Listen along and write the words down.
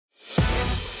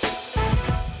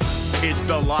It's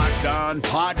the Locked On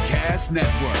Podcast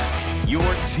Network, your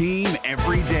team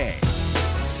every day.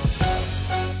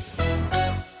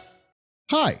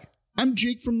 Hi, I'm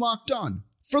Jake from Locked On.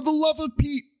 For the love of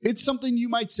Pete, it's something you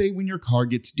might say when your car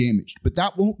gets damaged, but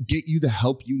that won't get you the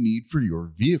help you need for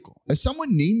your vehicle. As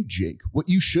someone named Jake, what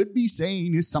you should be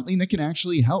saying is something that can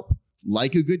actually help.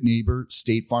 Like a good neighbor,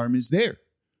 State Farm is there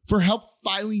for help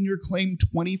filing your claim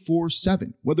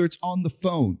 24/7, whether it's on the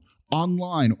phone,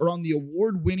 online, or on the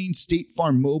award-winning State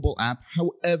Farm mobile app,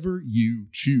 however you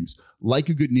choose. Like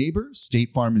a good neighbor,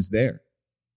 State Farm is there.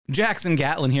 Jackson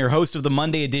Gatlin here, host of the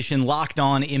Monday edition Locked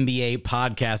On NBA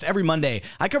podcast. Every Monday,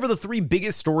 I cover the three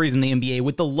biggest stories in the NBA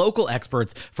with the local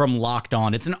experts from Locked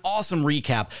On. It's an awesome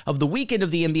recap of the weekend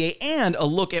of the NBA and a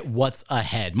look at what's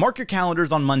ahead. Mark your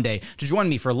calendars on Monday to join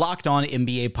me for Locked On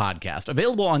NBA podcast,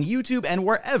 available on YouTube and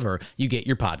wherever you get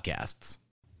your podcasts.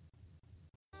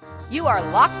 You are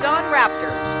Locked On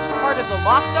Raptors, part of the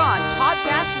Locked On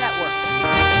Podcast Network.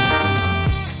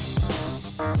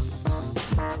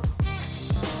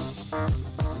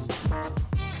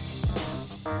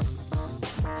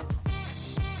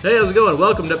 Hey, how's it going?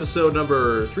 Welcome to episode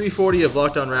number 340 of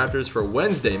Locked On Raptors for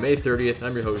Wednesday, May 30th.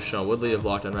 I'm your host, Sean Woodley of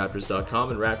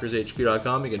LockedOnRaptors.com and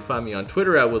RaptorsHQ.com. You can find me on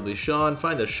Twitter at WoodleySean.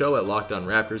 Find the show at Locked On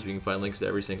Raptors. You can find links to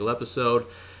every single episode.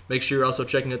 Make sure you're also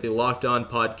checking out the Locked On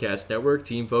Podcast Network,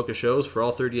 team focus shows for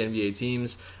all 30 NBA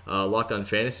teams. Locked On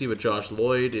Fantasy with Josh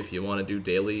Lloyd if you want to do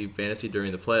daily fantasy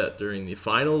during the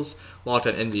finals. Locked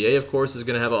On NBA, of course, is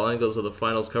going to have all angles of the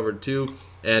finals covered too.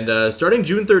 And starting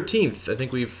June 13th, I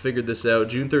think we've figured this out.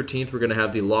 June 13th, we're going to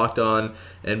have the Locked On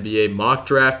NBA mock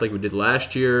draft like we did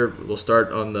last year. We'll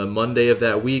start on the Monday of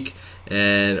that week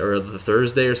or the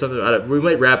Thursday or something. We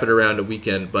might wrap it around a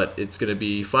weekend, but it's going to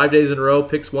be 5 days in a row,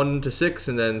 picks 1 to 6,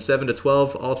 and then 7 to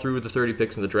 12, all through the 30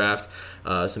 picks in the draft.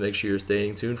 So make sure you're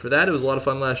staying tuned for that. It was a lot of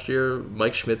fun last year.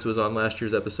 Mike Schmitz was on last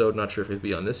year's episode. Not sure if he'll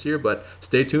be on this year, but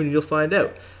stay tuned and you'll find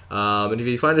out. And if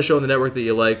you find a show on the network that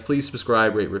you like, please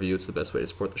subscribe, rate, review. It's the best way to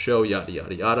support the show, yada,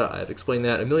 yada, yada. I have explained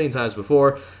that a million times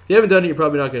before. If you haven't done it, you're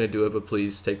probably not going to do it, but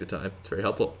please take the time. It's very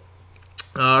helpful.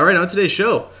 All right, on today's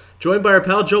show, joined by our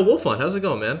pal Joe Wolfond. How's it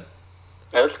going, man?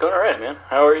 It's going all right, man.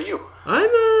 How are you? I'm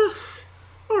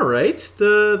all right.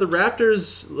 The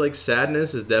Raptors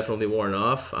sadness is definitely worn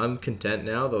off. I'm content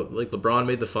now. Though, LeBron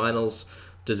made the finals,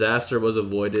 disaster was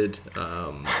avoided,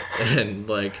 and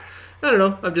I don't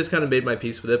know. I've just kind of made my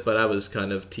peace with it, but I was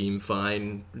kind of team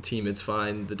it's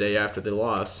fine the day after they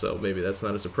lost, so maybe that's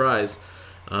not a surprise.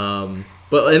 But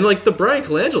the Brian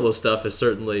Colangelo stuff has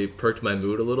certainly perked my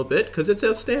mood a little bit because it's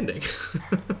outstanding.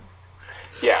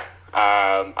 Yeah.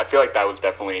 I feel like that was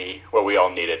definitely what we all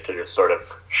needed to just sort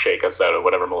of shake us out of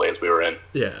whatever malaise we were in.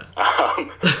 Yeah.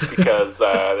 Because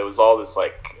there was all this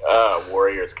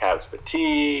Warriors Cavs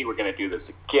fatigue. We're going to do this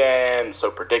again.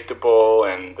 So predictable.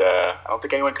 And I don't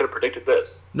think anyone could have predicted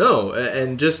this. No.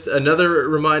 And just another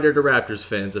reminder to Raptors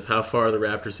fans of how far the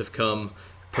Raptors have come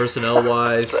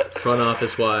personnel-wise, right. Front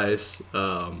office-wise.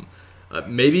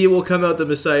 Maybe it will come out that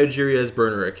Masai Ujiri has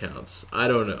burner accounts. I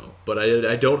don't know. But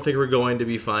I don't think we're going to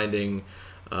be finding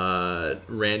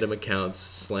random accounts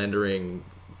slandering,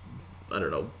 I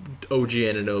don't know, OG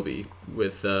Anunoby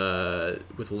with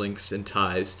links and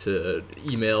ties to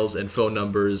emails and phone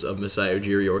numbers of Masai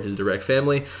Ujiri or his direct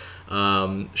family.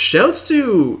 Shouts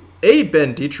to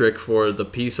Ben Dietrich for the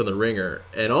piece on the Ringer,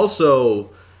 and also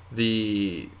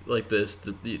the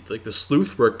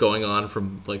sleuth work going on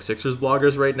from Sixers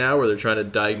bloggers right now, where they're trying to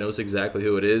diagnose exactly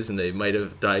who it is, and they might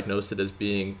have diagnosed it as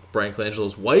being Brian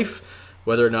Colangelo's wife.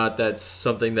 Whether or not that's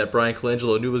something that Brian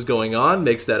Colangelo knew was going on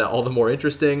makes that all the more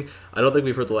interesting. I don't think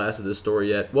we've heard the last of this story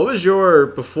yet. What was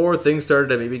before things started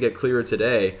to maybe get clearer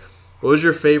today, what was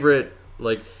your favorite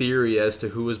theory as to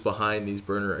who was behind these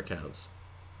burner accounts?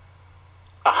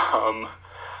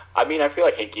 I feel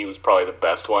like Hinkie was probably the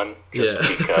best one,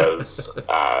 because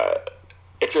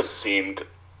it just seemed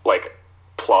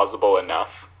plausible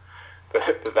enough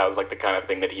that was the kind of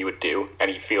thing that he would do,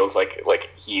 and he feels like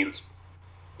he's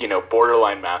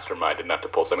borderline mastermind enough to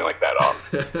pull something like that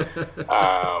off.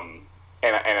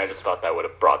 And I just thought that would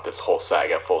have brought this whole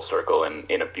saga full circle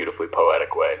in a beautifully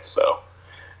poetic way. So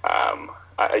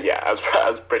I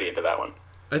was pretty into that one.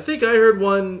 I think I heard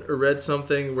one or read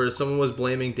something where someone was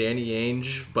blaming Danny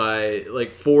Ainge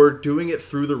for doing it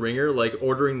through the Ringer,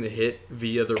 ordering the hit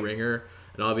via the Ringer,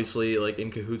 and obviously in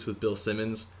cahoots with Bill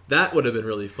Simmons. That would have been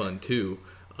really fun too,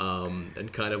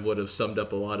 and kind of would have summed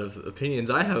up a lot of opinions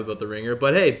I have about the Ringer.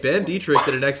 But hey, Ben Dietrich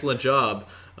did an excellent job.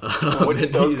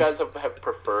 Wouldn't those guys have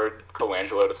preferred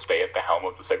Colangelo to stay at the helm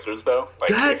of the Sixers, though?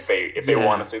 If they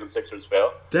want to see the Sixers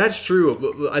fail? That's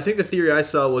true. I think the theory I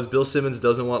saw was Bill Simmons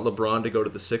doesn't want LeBron to go to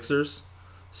the Sixers.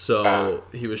 So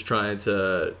he was trying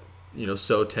to,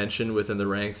 sow tension within the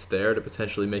ranks there to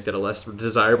potentially make that a less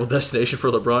desirable destination for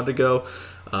LeBron to go.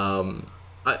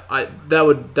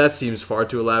 That seems far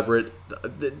too elaborate.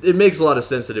 It makes a lot of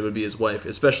sense that it would be his wife,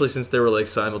 especially since there were like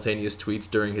simultaneous tweets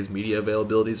during his media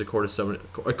availabilities,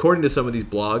 according to some of these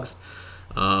blogs.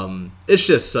 It's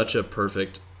just such a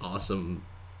perfect, awesome,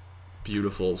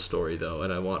 beautiful story though,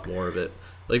 and I want more of it.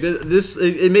 Like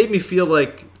it made me feel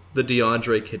like the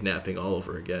DeAndre kidnapping all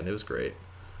over again. It was great.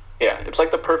 Yeah, it's like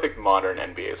the perfect modern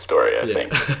NBA story, I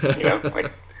think.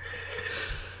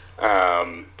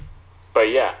 But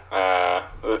yeah,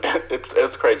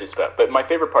 it's crazy stuff. But my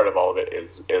favorite part of all of it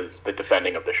is the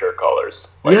defending of the shirt collars.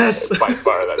 Yes, by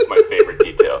far that's my favorite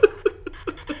detail.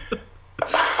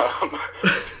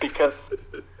 Because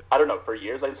I don't know, for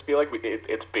years I just feel like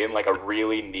it's been like a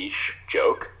really niche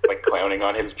joke, like clowning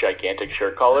on his gigantic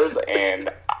shirt collars, and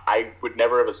I would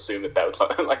never have assumed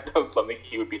that was something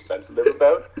he would be sensitive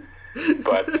about.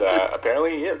 But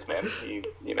apparently he is, man.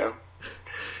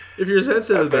 If you're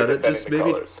sensitive about it, just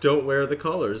maybe don't wear the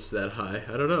collars that high.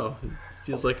 I don't know. It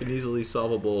feels like an easily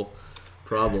solvable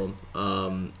problem.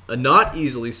 A not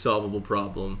easily solvable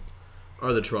problem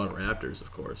are the Toronto Raptors,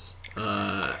 of course.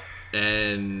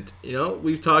 And,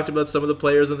 we've talked about some of the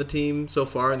players on the team so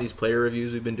far in these player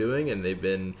reviews we've been doing, and they've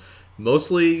been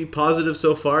mostly positive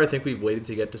so far. I think we've waited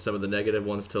to get to some of the negative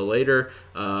ones till later.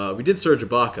 We did Serge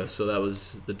Ibaka, so that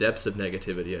was the depths of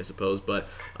negativity, I suppose. But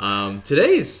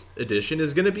today's edition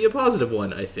is going to be a positive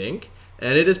one, I think.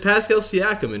 And it is Pascal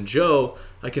Siakam. And Joe,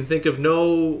 I can think of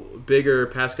no bigger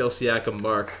Pascal Siakam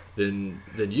mark than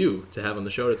you to have on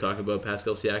the show to talk about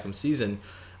Pascal Siakam's season.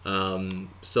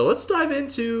 So let's dive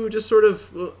into just sort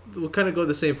of, we'll kind of go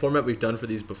the same format we've done for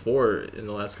these before in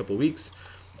the last couple of weeks.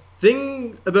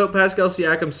 Thing about Pascal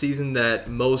Siakam's season that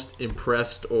most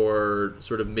impressed or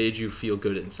sort of made you feel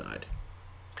good inside?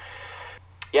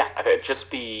 Yeah, just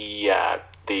the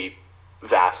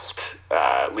vast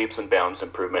leaps and bounds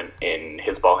improvement in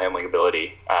his ball handling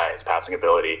ability, his passing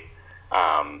ability,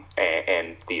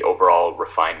 and the overall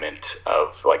refinement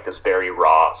of like this very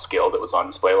raw skill that was on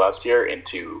display last year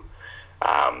into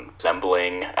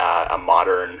resembling a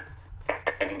modern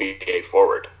NBA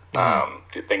forward.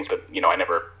 Things that I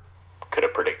never could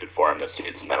have predicted for him this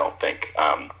season, I don't think.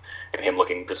 And him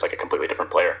looking just like a completely different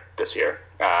player this year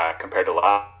compared to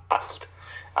last.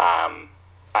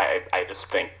 I just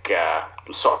think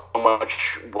so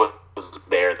much was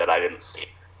there that I didn't see.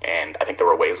 And I think there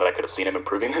were ways that I could have seen him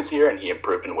improving this year, and he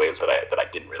improved in ways that I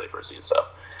didn't really foresee. So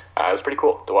it was pretty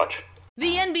cool to watch.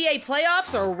 The NBA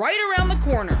playoffs are right around the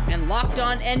corner, and Locked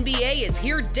On NBA is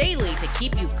here daily to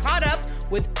keep you caught up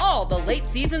with all the late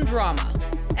season drama.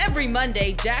 Every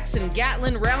Monday, Jackson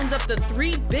Gatlin rounds up the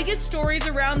 3 biggest stories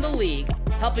around the league,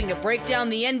 helping to break down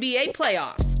the NBA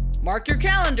playoffs. Mark your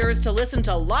calendars to listen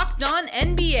to Locked On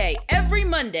NBA every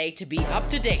Monday to be up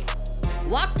to date.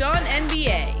 Locked On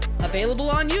NBA,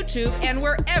 available on YouTube and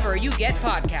wherever you get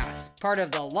podcasts. Part of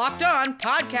the Locked On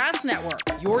Podcast Network,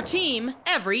 your team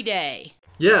every day.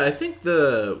 Yeah, I think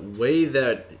the way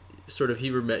that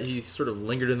he sort of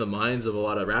lingered in the minds of a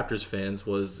lot of Raptors fans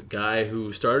was a guy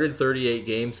who started 38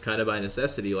 games kind of by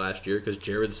necessity last year because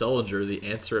Jared Sullinger, the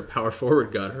answer at power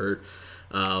forward, got hurt.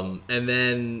 And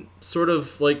then sort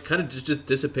of like kind of just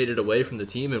dissipated away from the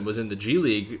team and was in the G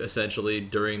League essentially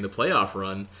during the playoff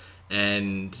run.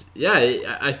 And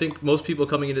yeah, I think most people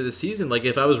coming into the season, like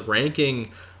if I was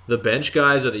ranking the bench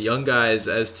guys or the young guys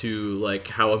as to like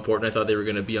how important I thought they were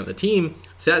going to be on the team,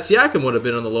 Siakam would have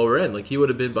been on the lower end. Like he would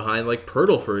have been behind like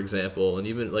Pirtle, for example, and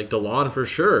even like DeLon for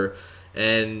sure.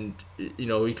 And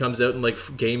he comes out in like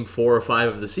game 4 or 5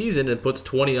 of the season and puts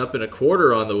 20 up in a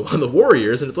quarter on the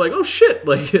Warriors, and it's like, oh shit,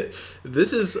 like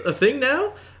this is a thing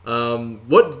now.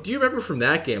 What do you remember from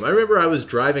that game? I remember I was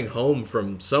driving home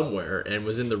from somewhere and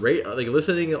was in the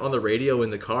listening on the radio in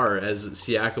the car as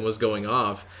Siakam was going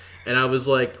off, and I was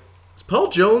like, is Paul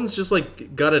Jones just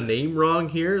like got a name wrong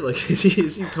here? Like is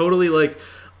he totally like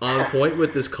on point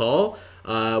with this call?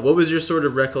 What was your sort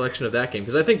of recollection of that game?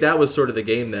 Because I think that was sort of the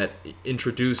game that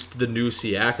introduced the new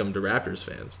Siakam to Raptors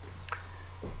fans.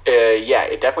 Yeah,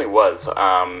 it definitely was.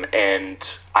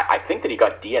 And I think that he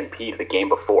got DNP'd the game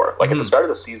before. Like at the start of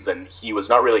the season, he was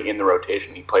not really in the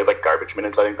rotation. He played like garbage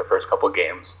minutes, I think, the first couple of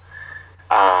games.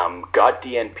 Got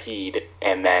DNP'd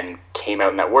and then came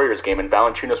out in that Warriors game, and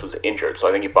Valanciunas was injured. So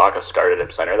I think Ibaka started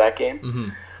at center that game. Mm-hmm.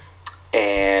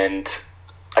 And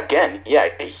again, yeah,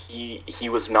 he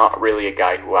was not really a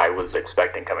guy who I was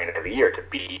expecting coming into the year to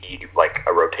be like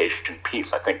a rotation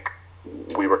piece. I think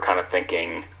we were kind of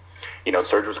thinking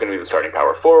Serge was going to be the starting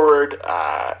power forward,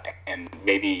 and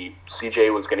maybe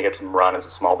CJ was going to get some run as a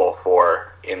small ball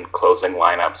 4 in closing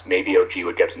lineups. Maybe OG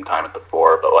would get some time at the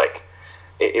 4, but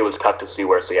it was tough to see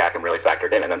where Siakam really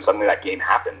factored in. And then suddenly that game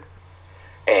happened,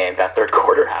 and that third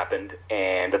quarter happened.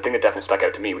 And the thing that definitely stuck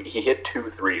out to me, he hit 2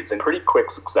 threes in pretty quick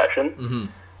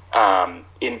succession.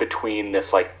 In between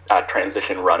this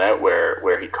transition run out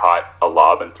where he caught a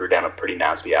lob and threw down a pretty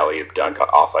nasty alley-oop dunk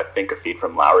off, I think, a feed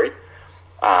from Lowry.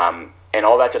 And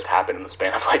all that just happened in the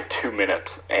span of 2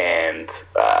 minutes. And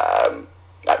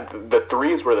the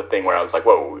threes were the thing where I was like,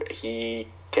 whoa, he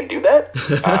can do that?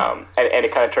 And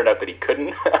it kind of turned out that he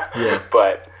couldn't. Yeah.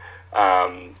 But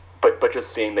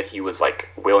just seeing that he was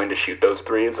willing to shoot those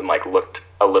threes and looked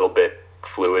a little bit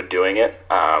fluid doing it,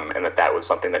 and that was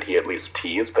something that he at least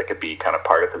teased that could be kind of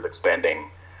part of his expanding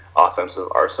offensive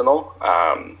arsenal,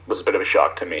 was a bit of a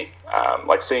shock to me.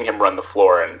 Seeing him run the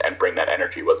floor and bring that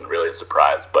energy wasn't really a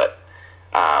surprise, but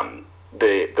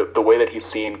the way that he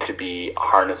seemed to be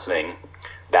harnessing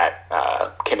that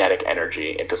kinetic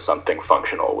energy into something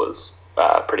functional was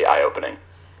pretty eye-opening.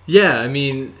 Yeah, I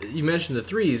mean, you mentioned the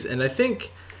threes, and I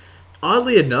think,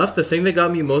 oddly enough, the thing that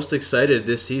got me most excited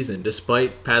this season,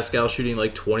 despite Pascal shooting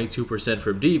 22%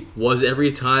 from deep, was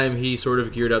every time he sort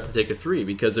of geared up to take a three,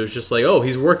 because it was just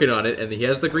he's working on it, and he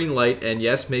has the green light, and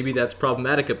yes, maybe that's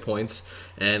problematic at points,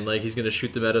 and he's going to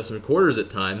shoot them out of some quarters at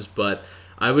times, but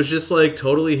I was just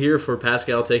totally here for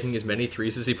Pascal taking as many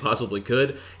threes as he possibly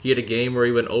could. He had a game where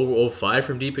he went 0-5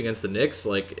 from deep against the Knicks,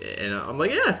 and I'm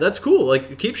yeah, that's cool.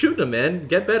 Keep shooting them, man.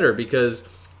 Get better, because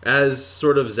as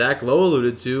sort of Zach Lowe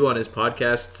alluded to on his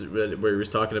podcast where he was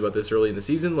talking about this early in the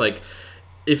season,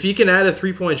 if he can add a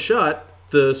 3-point shot,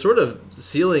 the sort of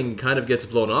ceiling kind of gets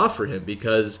blown off for him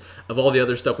because of all the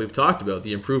other stuff we've talked about,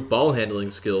 the improved ball handling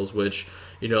skills, which,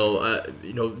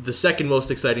 the second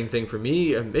most exciting thing for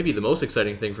me, maybe the most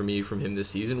exciting thing for me from him this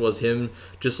season, was him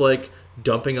just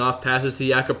dumping off passes to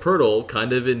Jakob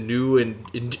kind of in new and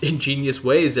ingenious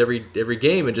ways every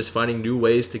game, and just finding new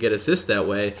ways to get assists that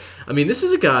way. I mean, this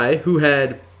is a guy who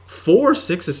had 4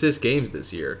 6-assist games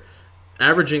this year,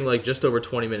 averaging just over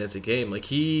 20 minutes a game.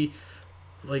 He's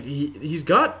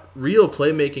got real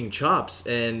playmaking chops,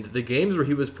 and the games where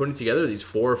he was putting together these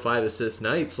 4 or 5 assist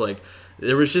nights,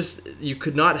 there was just, you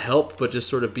could not help but just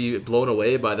sort of be blown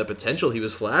away by the potential he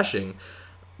was flashing.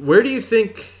 Where do you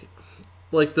think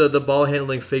the ball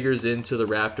handling figures into the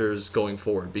Raptors going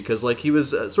forward? Because he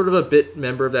was sort of a bit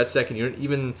member of that second unit,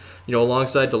 even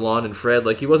alongside DeLon and Fred.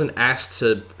 He wasn't asked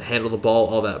to handle the ball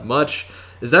all that much.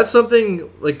 Is that something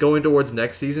going towards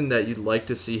next season that you'd like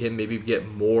to see him maybe get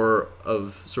more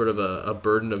of sort of a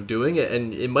burden of doing it?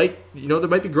 And it might, there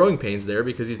might be growing pains there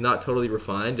because he's not totally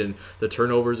refined and the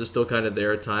turnovers are still kind of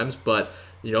there at times, but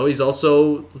he's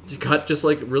also got just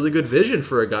really good vision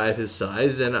for a guy of his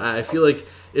size. And I feel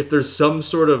if there's some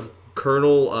sort of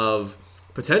kernel of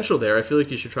potential there, I feel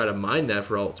you should try to mine that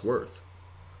for all it's worth.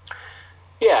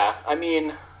 Yeah, I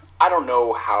mean, I don't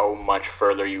know how much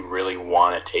further you really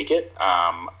want to take it.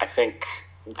 I think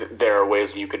there are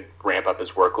ways you could ramp up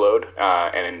his workload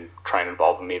and try and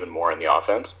involve him even more in the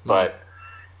offense. But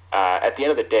at the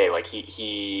end of the day,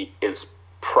 he is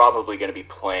probably going to be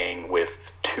playing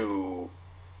with 2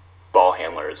 ball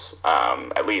handlers,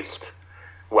 at least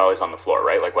while he's on the floor,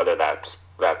 right? Whether that's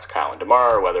Kyle and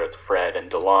DeMar, or whether it's Fred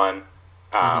and DeLon.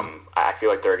 I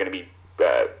feel there are going to be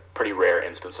pretty rare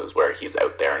instances where he's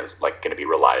out there and is going to be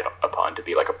relied upon to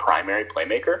be a primary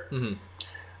playmaker.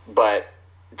 But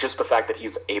just the fact that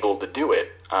he's able to do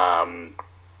it,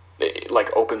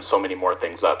 opens so many more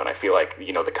things up. And I feel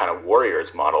the kind of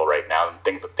Warriors model right now and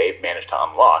things that they've managed to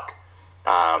unlock,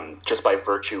 just by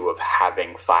virtue of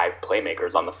having 5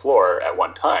 playmakers on the floor at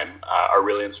one time, are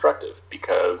really instructive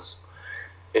because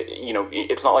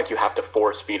it's not you have to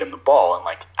force feed him the ball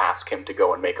and ask him to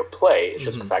go and make a play. It's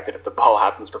just the fact that if the ball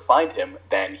happens to find him,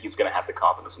 then he's going to have the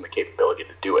confidence and the capability to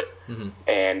do it.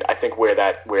 And I think where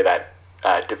that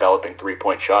developing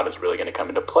 3-point shot is really going to come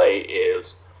into play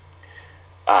is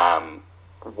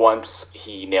once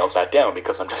he nails that down,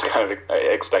 because I'm just kind of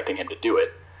expecting him to do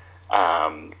it.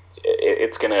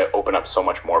 It's going to open up so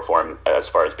much more for him as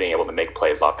far as being able to make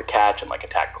plays off the catch and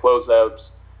attack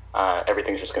closeouts.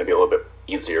 Everything's just going to be a little bit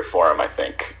easier for him, I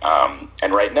think.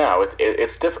 And right now,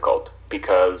 it's difficult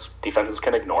because defenses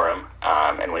can ignore him.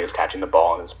 And when he's catching the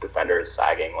ball and his defender is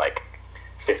sagging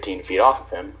 15 feet off of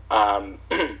him,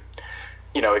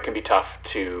 it can be tough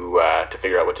to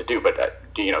figure out what to do. But,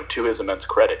 to his immense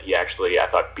credit, he actually, I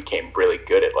thought, became really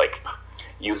good at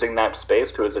using that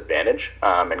space to his advantage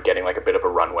and getting a bit of a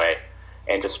runway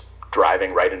and just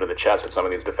driving right into the chest of some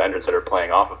of these defenders that are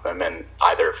playing off of him and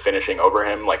either finishing over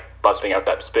him, like busting out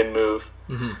that spin move,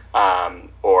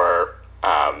 or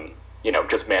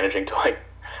just managing to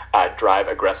drive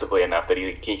aggressively enough that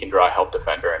he can draw a help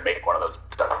defender and make one of those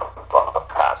off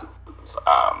passes.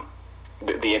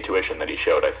 The intuition that he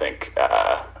showed, I think,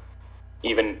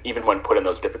 even when put in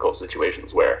those difficult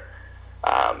situations where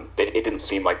it didn't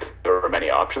seem like there were many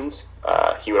options,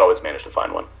 he would always manage to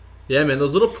find one. Yeah, man,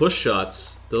 those little push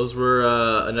shots, those were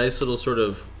a nice little sort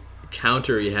of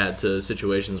counter he had to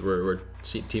situations where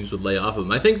teams would lay off of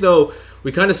him. I think, though,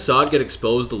 we kind of saw it get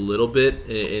exposed a little bit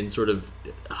in sort of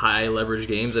high leverage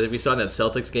games. I think we saw in that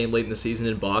Celtics game late in the season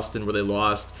in Boston where they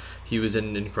lost. He was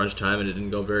in crunch time and it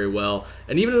didn't go very well.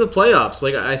 And even in the playoffs,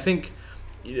 I think,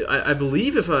 I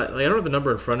believe I don't have the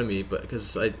number in front of me, but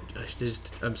because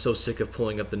I'm so sick of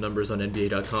pulling up the numbers on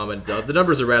NBA.com, and the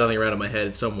numbers are rattling around in my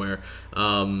head somewhere.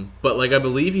 But I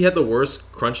believe he had the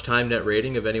worst crunch time net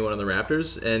rating of anyone on the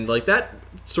Raptors, and that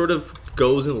sort of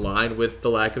goes in line with the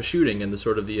lack of shooting and the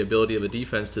sort of the ability of the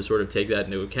defense to sort of take that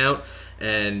into account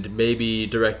and maybe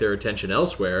direct their attention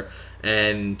elsewhere.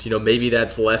 And maybe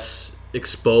that's less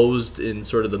exposed in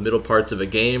sort of the middle parts of a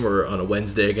game or on a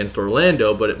Wednesday against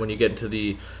Orlando, but when you get into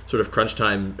the sort of crunch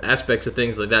time aspects of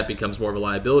things, that becomes more of a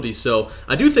liability. So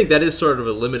I do think that is sort of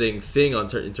a limiting thing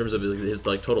in terms of his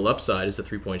total upside is the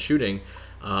 3-point shooting.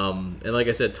 And like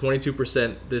I said,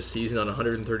 22% this season on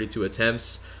 132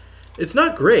 attempts. It's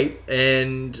not great,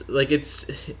 and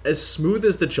it's as smooth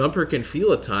as the jumper can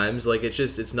feel at times.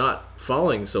 It's not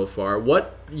falling so far.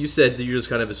 What you said that you're just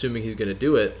kind of assuming he's going to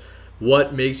do it.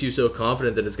 What makes you so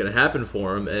confident that it's going to happen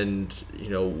for him? And,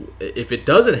 if it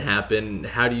doesn't happen,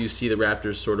 how do you see the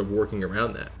Raptors sort of working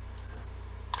around that?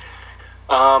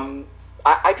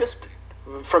 I just,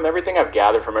 from everything I've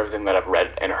gathered, from everything that I've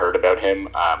read and heard about him,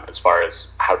 as far as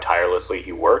how tirelessly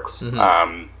he works,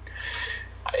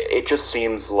 it just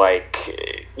seems like,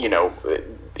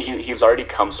 he's already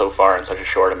come so far in such a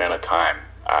short amount of time.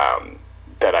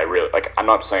 That I really I'm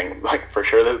not saying for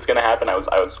sure that it's going to happen. I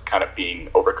was kind of being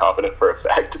overconfident for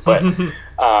effect, but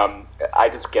I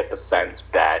just get the sense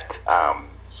that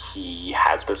he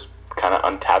has this kind of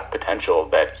untapped potential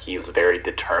that he's very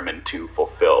determined to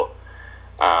fulfill,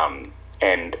 and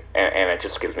it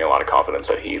just gives me a lot of confidence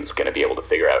that he's going to be able to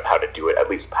figure out how to do it at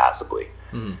least passably.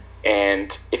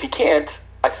 And if he can't,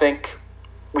 I think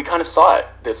we kind of saw it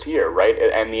this year, right?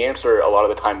 And the answer a lot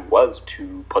of the time was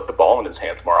to put the ball in his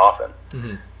hands more often,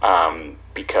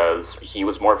 because he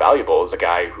was more valuable as a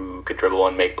guy who could dribble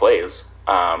and make plays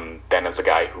than as a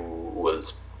guy who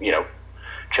was,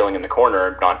 chilling in the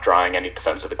corner, not drawing any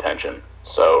defensive attention.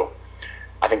 So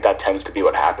I think that tends to be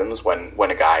what happens when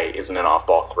a guy isn't an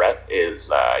off-ball threat, is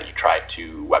you try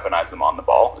to weaponize them on the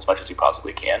ball as much as you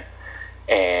possibly can.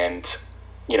 And,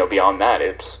 beyond that,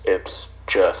 it's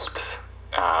just...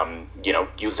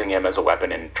 using him as a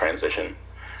weapon in transition,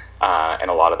 and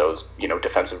a lot of those,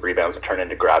 defensive rebounds that turn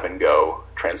into grab-and-go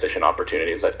transition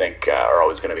opportunities, I think, are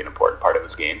always going to be an important part of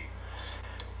his game.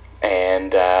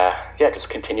 And, just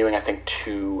continuing, I think,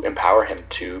 to empower him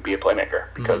to be a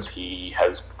playmaker, because he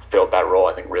has filled that role,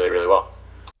 I think, really, really well.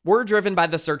 We're driven by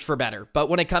the search for better, but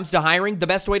when it comes to hiring, the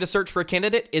best way to search for a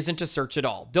candidate isn't to search at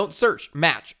all. Don't search,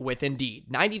 match with Indeed.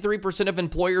 93% of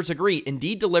employers agree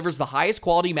Indeed delivers the highest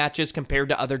quality matches compared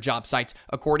to other job sites,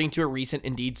 according to a recent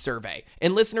Indeed survey.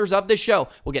 And listeners of this show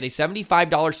will get a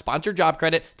 $75 sponsored job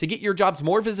credit to get your jobs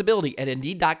more visibility at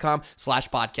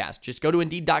Indeed.com/podcast. Just go to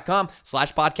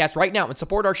Indeed.com/podcast right now and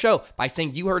support our show by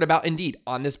saying you heard about Indeed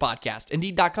on this podcast.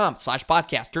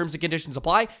 Indeed.com/podcast. Terms and conditions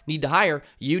apply. Need to hire?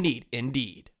 You need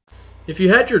Indeed. If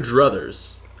you had your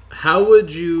druthers, how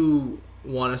would you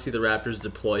want to see the Raptors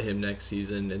deploy him next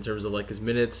season in terms of his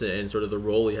minutes and sort of the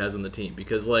role he has on the team?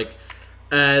 Because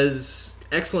as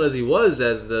excellent as he was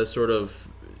as the sort of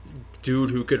dude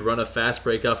who could run a fast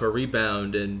break off a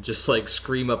rebound and just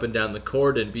scream up and down the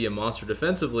court and be a monster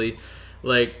defensively,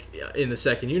 in the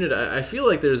second unit, I feel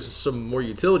like there's some more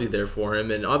utility there for him.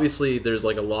 And obviously there's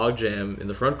a logjam in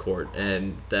the front court,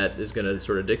 and that is going to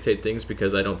sort of dictate things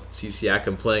because I don't see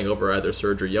Siakam playing over either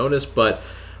Serge or Jonas. But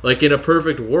in a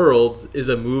perfect world, is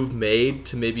a move made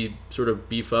to maybe sort of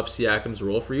beef up Siakam's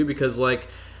role for you? Because I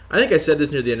think I said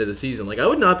this near the end of the season. I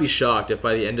would not be shocked if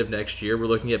by the end of next year we're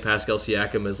looking at Pascal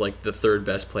Siakam as the third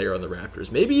best player on the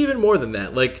Raptors. Maybe even more than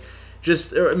that.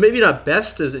 Just, or maybe not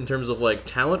best as in terms of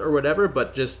talent or whatever,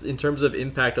 but just in terms of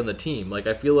impact on the team.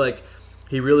 I feel like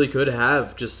he really could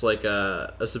have just like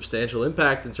a substantial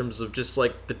impact in terms of just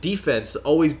like the defense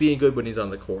always being good when he's on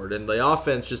the court, and the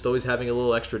offense just always having a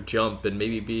little extra jump and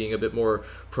maybe being a bit more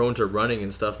prone to running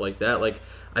and stuff like that. Like,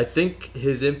 I think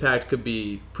his impact could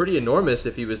be pretty enormous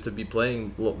if he was to be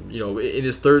playing, in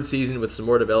his third season with some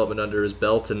more development under his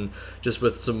belt and just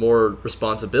with some more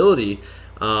responsibility.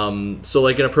 So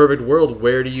like in a perfect world,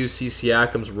 where do you see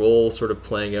Siakam's role sort of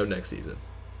playing out next season?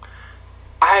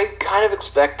 I kind of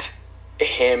expect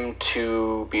him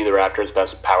to be the Raptors'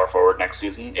 best power forward next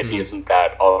season, if he isn't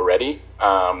that already.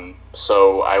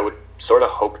 So I would sort of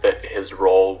hope that his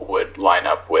role would line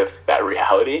up with that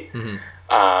reality.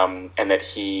 And that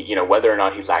he, whether or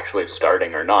not he's actually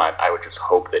starting or not, I would just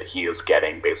hope that he is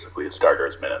getting basically a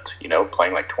starter's minutes,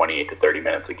 playing like 28 to 30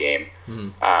 minutes a game,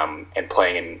 and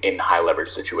playing in high leverage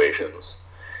situations.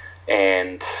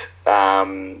 And,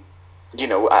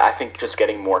 I think just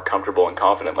getting more comfortable and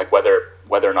confident, like whether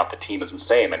or not the team is the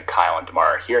same and Kyle and DeMar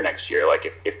are here next year, like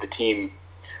if the team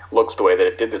looks the way that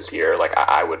it did this year, like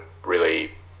I would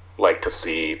really like to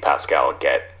see Pascal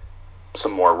get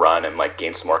some more run and like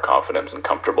gain some more confidence and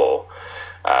comfortable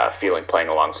feeling playing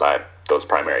alongside those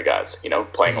primary guys,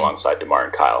 playing alongside DeMar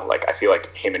and Kyle. Like I feel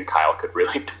like him and Kyle could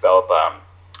really develop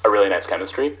a really nice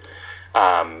chemistry,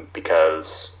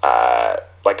 because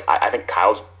I think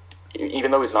Kyle's,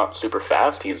 even though he's not super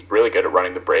fast, he's really good at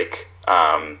running the break.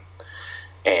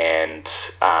 And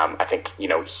I think,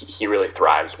 he really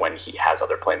thrives when he has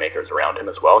other playmakers around him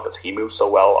as well, because he moves so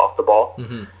well off the ball.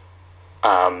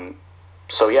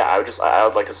 So yeah, I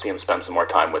would like to see him spend some more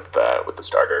time with the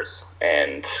starters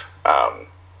and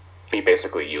be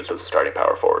basically used as a starting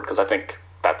power forward, because I think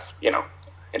that's,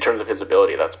 in terms of his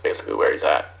ability, that's basically where he's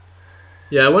at.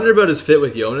 Yeah, I wonder about his fit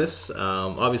with Jonas.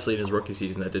 Obviously, in his rookie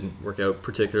season, that didn't work out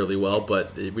particularly well,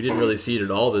 but we didn't really see it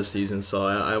at all this season, so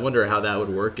I wonder how that would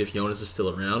work if Jonas is still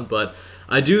around. But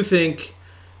I do think,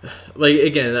 like,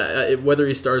 again, whether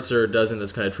he starts or doesn't,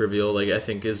 that's kind of trivial. Like, I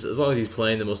think as long as he's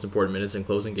playing the most important minutes in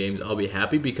closing games, I'll be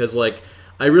happy, because, like,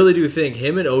 I really do think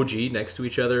him and OG next to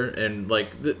each other, and,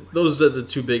 like, those are the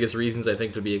two biggest reasons, I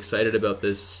think, to be excited about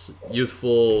this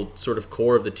youthful sort of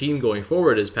core of the team going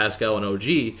forward is Pascal and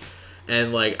OG.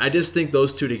 And, like, I just think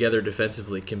those two together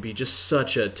defensively can be just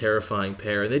such a terrifying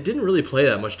pair. And they didn't really play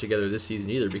that much together this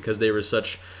season either, because they were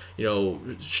such, they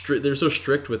were so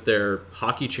strict with their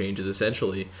hockey changes,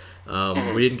 essentially.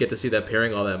 We didn't get to see that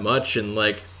pairing all that much. And,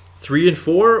 like, 3 and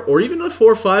 4, or even a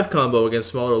 4-5 combo against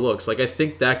smaller looks, like, I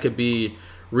think that could be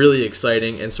really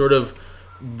exciting. And sort of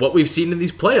what we've seen in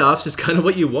these playoffs is kind of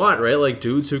what you want, right? Like,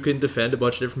 dudes who can defend a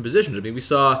bunch of different positions. I mean, we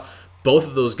saw both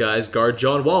of those guys guard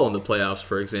John Wall in the playoffs,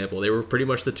 for example. They were pretty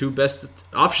much the two best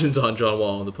options on John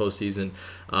Wall in the postseason.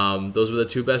 Those were the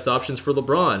two best options for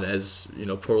LeBron, as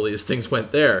poorly as things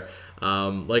went there.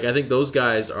 I think those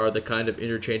guys are the kind of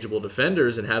interchangeable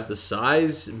defenders and have the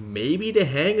size maybe to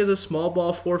hang as a small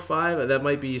ball 4-5. That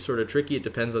might be sort of tricky. It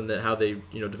depends on how they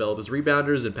develop as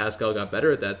rebounders, and Pascal got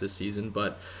better at that this season.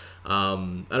 But I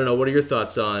don't know. What are your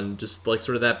thoughts on just like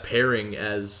sort of that pairing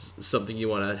as something you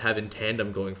want to have in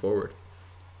tandem going forward?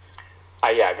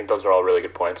 Yeah, I think those are all really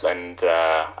good points. And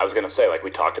I was going to say, like, we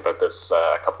talked about this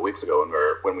a couple weeks ago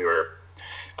when we were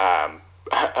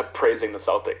praising the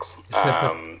Celtics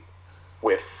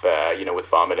with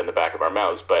vomit in the back of our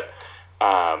mouths, but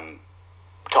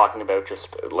talking about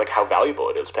just like how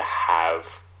valuable it is to have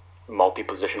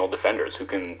multi-positional defenders who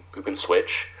can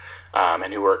switch.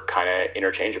 And who are kind of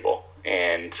interchangeable.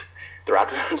 And the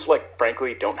Raptors, like,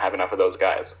 frankly, don't have enough of those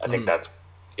guys. I think that's,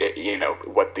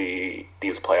 what these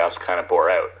playoffs kind of bore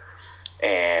out.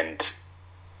 And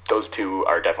those two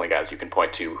are definitely guys you can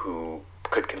point to who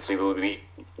could conceivably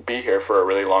be here for a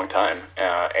really long time,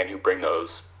 and who bring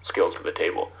those skills to the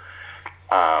table.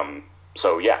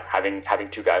 So, yeah, having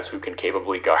two guys who can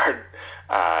capably guard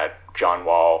John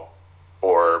Wall,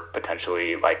 or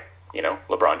potentially, like,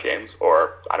 LeBron James,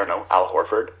 or I don't know, Al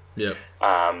Horford. Yeah.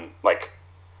 Like,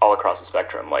 all across the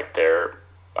spectrum, like, there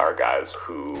are guys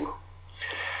who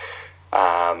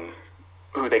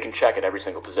they can check at every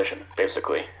single position,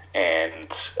 basically. And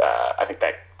I think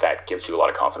that gives you a lot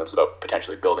of confidence about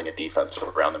potentially building a defense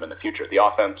around them in the future. The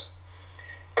offense,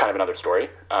 kind of another story.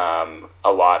 A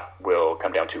lot will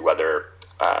come down to whether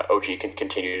OG can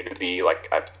continue to be like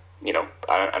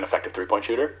an effective 3-point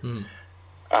shooter.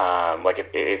 Like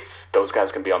if those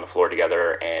guys can be on the floor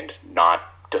together and not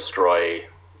destroy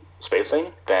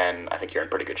spacing, then I think you're in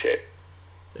pretty good shape.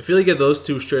 I feel like if those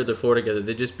two shared the floor together,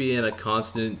 they'd just be in a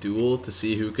constant duel to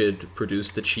see who could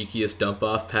produce the cheekiest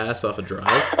dump-off pass off a drive.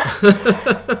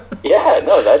 Yeah,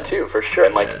 no, that too, for sure.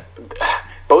 And, like,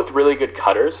 both really good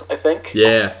cutters, I think.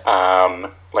 Yeah.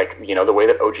 like, you know, the way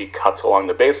that OG cuts along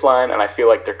the baseline, and I feel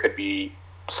like there could be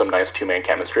some nice two-man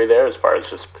chemistry there as far as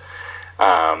just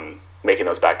making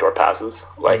those backdoor passes.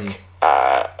 Like,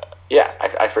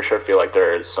 I for sure feel like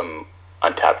there is some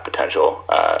untapped potential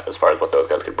as far as what those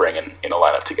guys could bring in a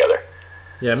lineup together.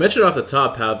 Yeah, I mentioned off the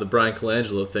top how the Brian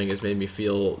Colangelo thing has made me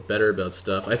feel better about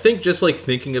stuff. I think just like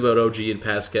thinking about OG and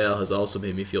Pascal has also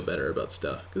made me feel better about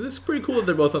stuff, because it's pretty cool that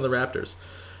they're both on the Raptors.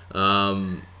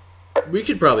 We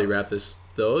could probably wrap this,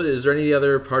 though. Is there any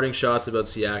other parting shots about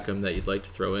Siakam that you'd like to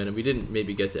throw in? And we didn't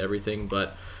maybe get to everything,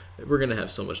 but we're going to have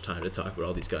so much time to talk about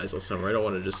all these guys all summer. I don't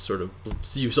want to just sort of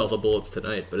use all the bullets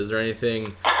tonight, but is there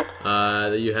anything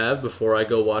that you have before I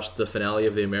go watch the finale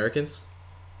of The Americans?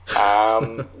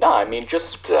 No, I mean,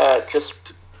 just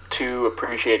to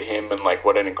appreciate him and, like,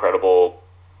 what an incredible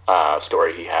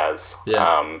story he has.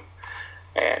 Yeah.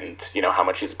 And, you know, how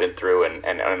much he's been through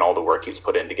and all the work he's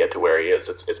put in to get to where he is.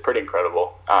 It's pretty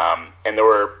incredible. And there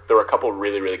were a couple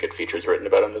really, really good features written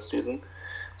about him this season.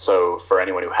 So for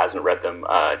anyone who hasn't read them,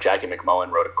 Jackie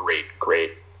McMullen wrote a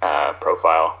great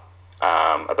profile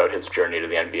about his journey to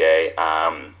the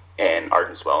NBA, and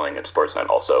Arden Swelling at Sportsnet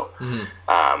also,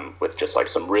 with just like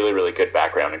some really, really good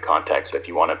background and context if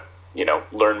you want to, you know,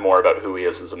 learn more about who he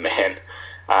is as a man,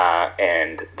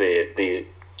 and the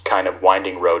kind of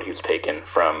winding road he's taken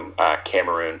from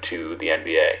Cameroon to the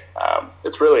NBA.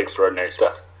 It's really extraordinary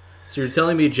stuff. So you're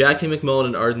telling me Jackie McMullen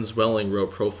and Arden Swelling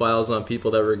wrote profiles on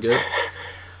people that were good?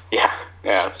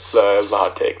 Yeah, it's a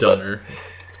hot take. Stunner.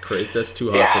 It's great. That's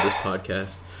too hot for this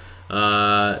podcast.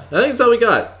 I think that's all we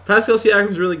got. Pascal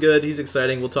Siakam's really good. He's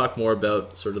exciting. We'll talk more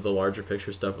about sort of the larger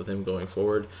picture stuff with him going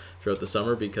forward throughout the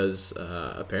summer, because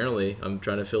apparently I'm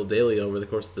trying to fill daily over the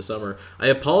course of the summer. I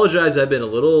apologize. I've been a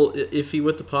little iffy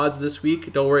with the pods this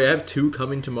week. Don't worry. I have 2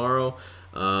 coming tomorrow.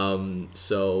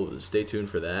 So stay tuned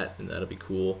for that, and that'll be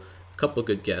cool. A couple of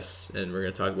good guests, and we're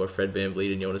going to talk about Fred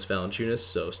VanVleet and Jonas Valanciunas,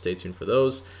 so stay tuned for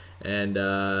those. And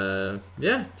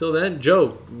till then,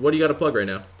 Joe, what do you got to plug right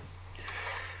now?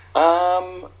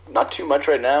 Not too much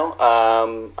right now.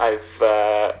 I've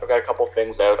got a couple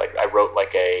things out. I wrote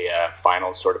like a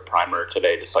final sort of primer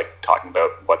today, just like talking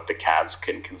about what the Cavs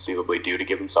can conceivably do to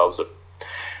give themselves a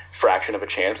fraction of a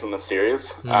chance in the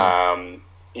series.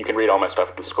 You can read all my stuff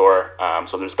at The Score.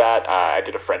 So there's that. I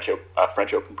did a French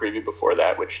Open preview before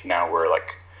that, which now we're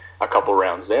like a couple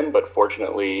rounds in, but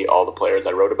fortunately all the players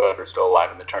I wrote about are still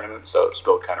alive in the tournament, so it's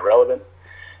still kind of relevant.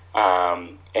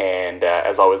 And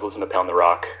as always, listen to Pound the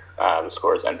Rock, The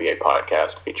Score's NBA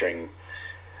podcast, featuring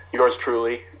yours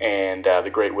truly and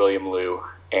the great William Liu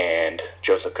and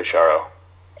Joseph Casciaro,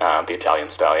 the Italian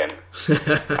stallion.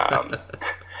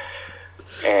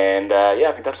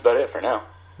 I think that's about it for now.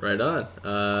 Right on.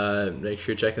 Make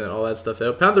sure you're checking all that stuff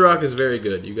out. Pound the Rock is very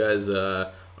good. You guys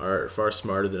are far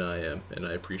smarter than I am, and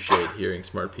I appreciate hearing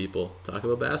smart people talk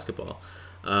about basketball.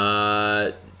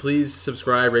 Please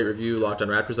subscribe, rate, review Locked on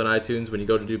Raptors on iTunes. When you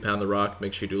go to do Pound the Rock,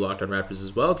 make sure you do Locked on Raptors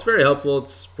as well. It's very helpful.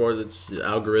 It's for its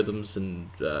algorithms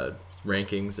and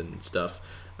rankings and stuff.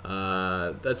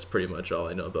 That's pretty much all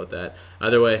I know about that.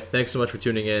 Either way, thanks so much for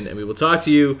tuning in, and we will talk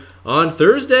to you on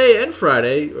Thursday and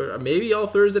Friday, or maybe all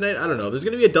Thursday night. I don't know. There's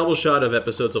going to be a double shot of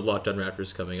episodes of Locked on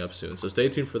Raptors coming up soon, so stay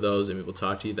tuned for those, and we will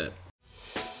talk to you then.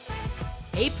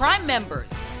 Hey, Prime members,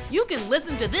 you can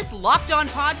listen to this Locked On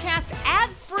podcast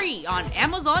ad-free on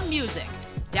Amazon Music.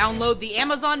 Download the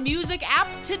Amazon Music app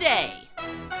today.